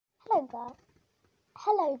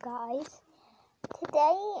Hello guys.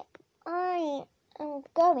 Today I am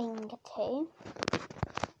going to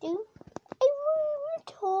do a room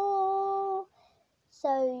tour.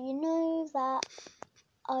 So you know that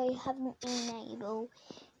I haven't been able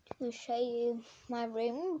to show you my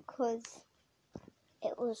room because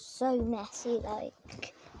it was so messy,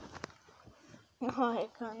 like I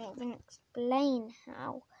can't even explain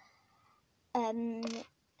how that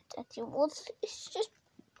it was. It's just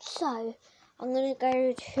so I'm gonna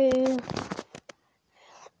go to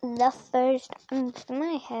the first under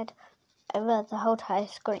my head over the whole entire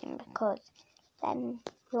screen because then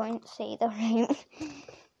you won't see the room.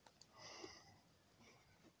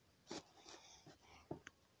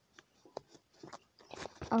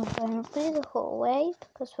 I'm going through the hallway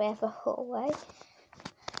because we have a hallway.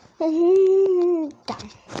 Done.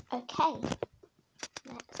 Okay,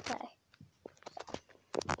 let's go.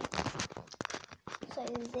 So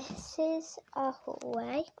this is our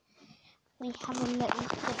hallway. We have a little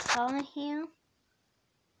guitar here.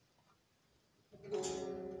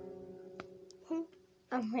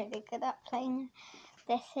 I'm really good at playing.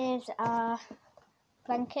 This is our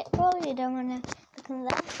blanket roll. You don't want to look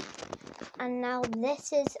at that. And now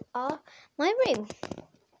this is my room.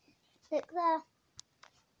 Look there.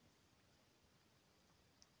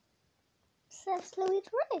 Says Louise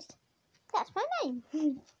Rose. That's my name.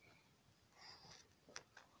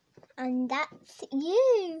 And that's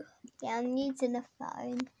you. Yeah, I'm using a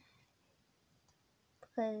phone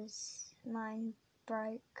because mine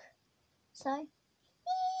broke. So,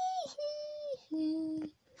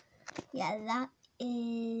 yeah, that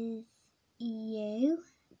is you.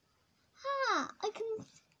 I can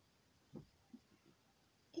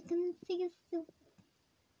see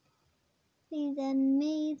the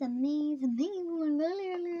me,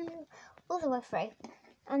 all the way through.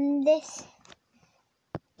 And this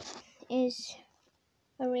is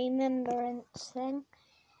a remembrance thing.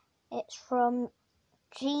 It's from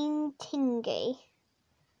Jean Tingy.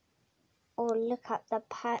 Oh, look at the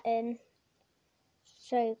pattern.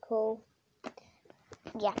 So cool.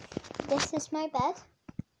 Yeah, this is my bed.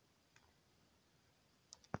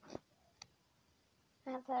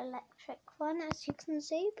 I have an electric one, as you can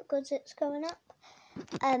see, because it's going up.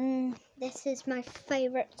 This is my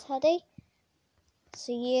favourite teddy. It's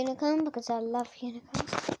a unicorn because I love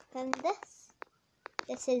unicorns. Then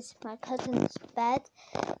this is my cousin's bed.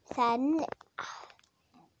 Then,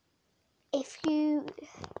 if you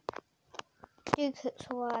do cook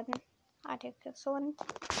for one, I do cook for one.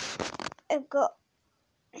 I've got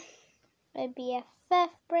a BFF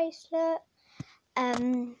bracelet.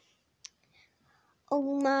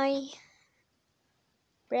 All my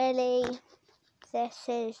this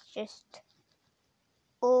is just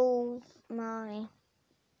all my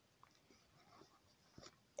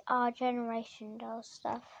Our Generation doll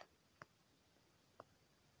stuff.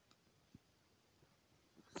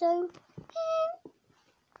 So,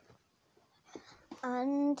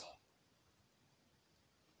 and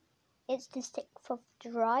it's the 6th of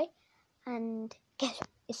July, and guess what?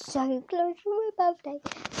 It's so close to my birthday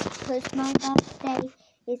because my birthday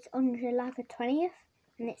is on July the 20th,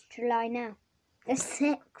 and it's July now, the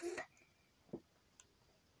 6th.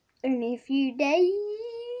 Only a few days.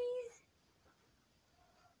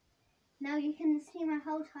 Now you can see my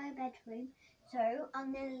whole entire bedroom. So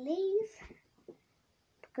I'm going to leave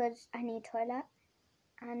because I need a toilet.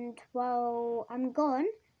 And while I'm gone,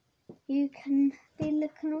 you can be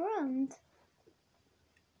looking around.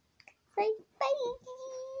 Say bye.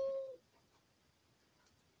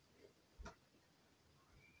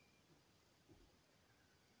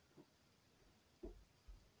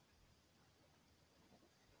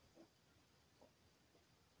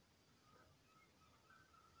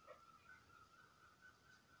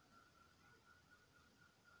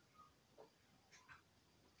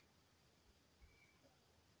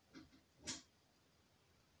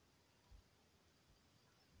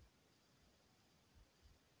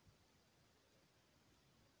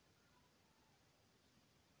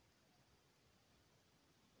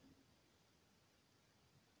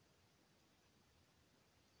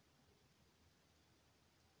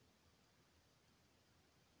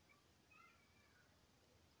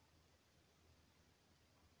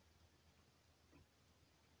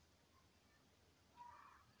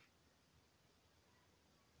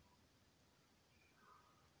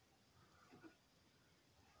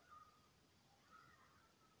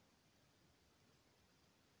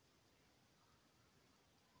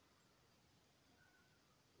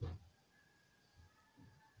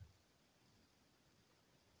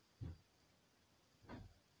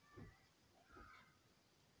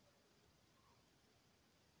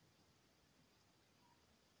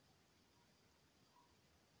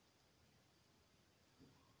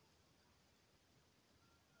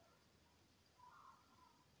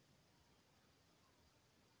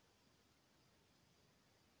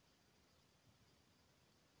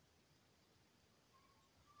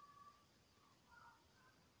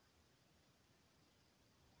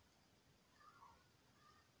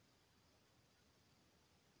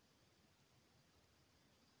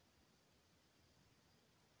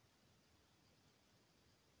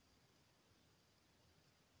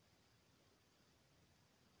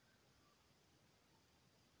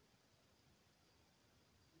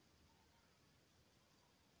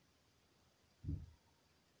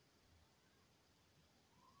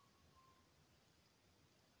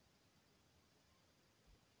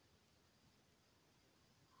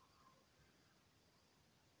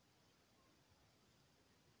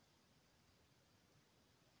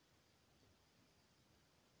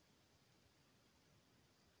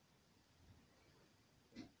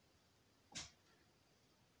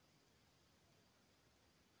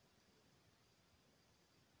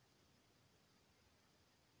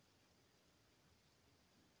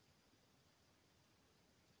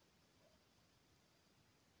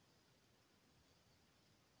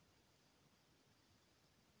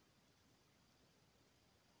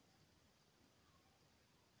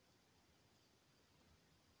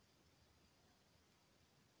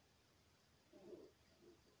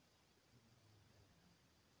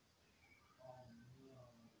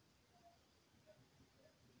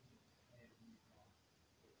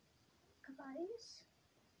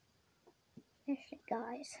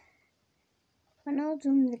 guys, when I was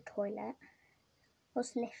on the toilet, I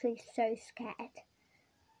was literally so scared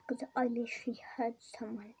because I literally heard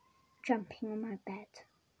someone jumping on my bed.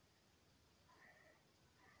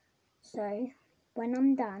 So when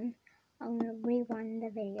I'm done, I'm going to rewind the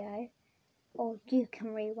video, or you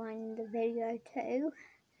can rewind the video too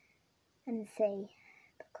and see,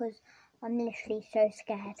 because I'm literally so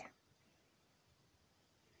scared.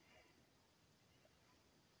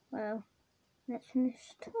 Well, let's finish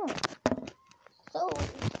talk. So,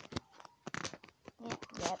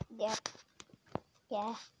 yep.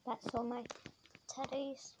 Yeah, that's all my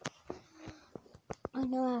teddies. I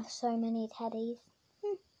know I have so many teddies.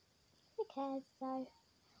 Who cares though?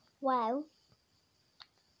 Well,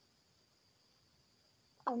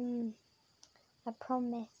 I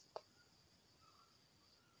promised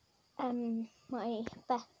my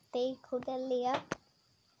bestie called Aaliyah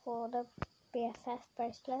for the BFF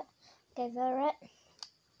bracelet. Gave her it.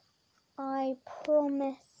 I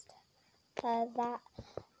promised her that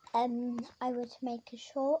I would make a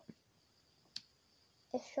short.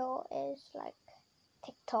 The short is like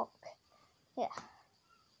TikTok. Yeah.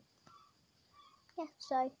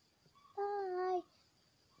 So bye.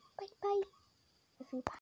 Bye. If you